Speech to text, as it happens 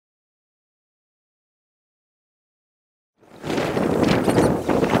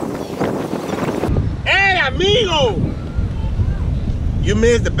Amigo! You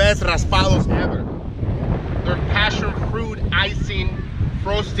missed the best raspados ever. They're passion fruit, icing,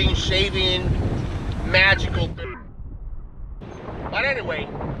 frosting, shaving, magical. But anyway,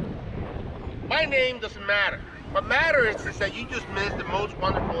 my name doesn't matter. What matters is that you just missed the most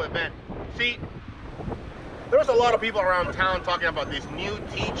wonderful event. See, there was a lot of people around town talking about this new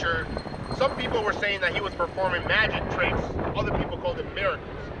teacher. Some people were saying that he was performing magic tricks. Other people called it miracles.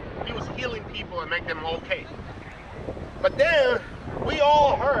 He was healing people and making them okay. But then we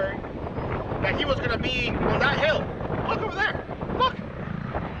all heard that he was going to be on that hill. Look over there. Look.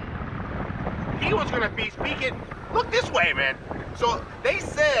 He was going to be speaking. Look this way, man. So they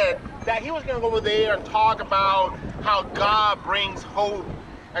said that he was going to go over there and talk about how God brings hope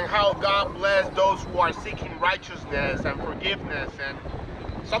and how God bless those who are seeking righteousness and forgiveness and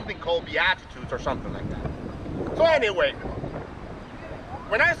something called Beatitudes or something like that. So anyway,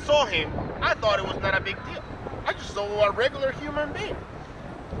 when I saw him, I thought it was not a big deal. I just saw a regular human being.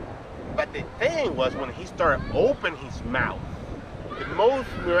 But the thing was, when he started opening his mouth, the most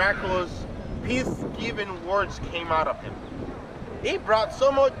miraculous, peace-giving words came out of him. He brought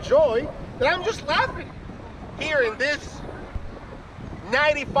so much joy that I'm just laughing here in this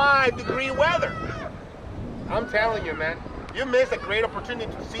 95-degree weather. I'm telling you, man, you missed a great opportunity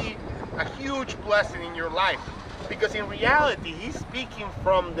to see a huge blessing in your life, because in reality, he's speaking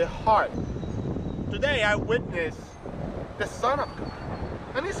from the heart. Today, I witnessed the Son of God,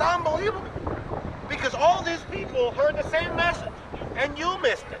 and it's unbelievable, because all these people heard the same message, and you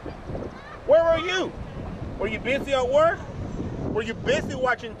missed it. Where were you? Were you busy at work? Were you busy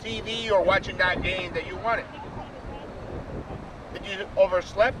watching TV or watching that game that you wanted? Did you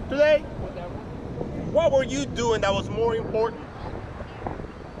oversleep today? What were you doing that was more important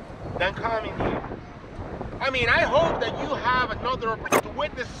than coming here? I mean, I hope that you have another opportunity to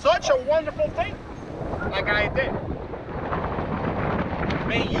witness such a wonderful thing like I did.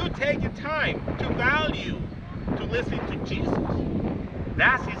 May you take your time to value, to listen to Jesus.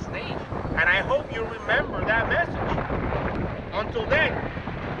 That's his name. And I hope you remember that message. Until then,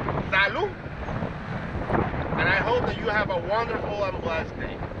 salud. And I hope that you have a wonderful and blessed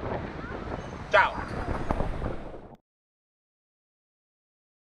day. Ciao.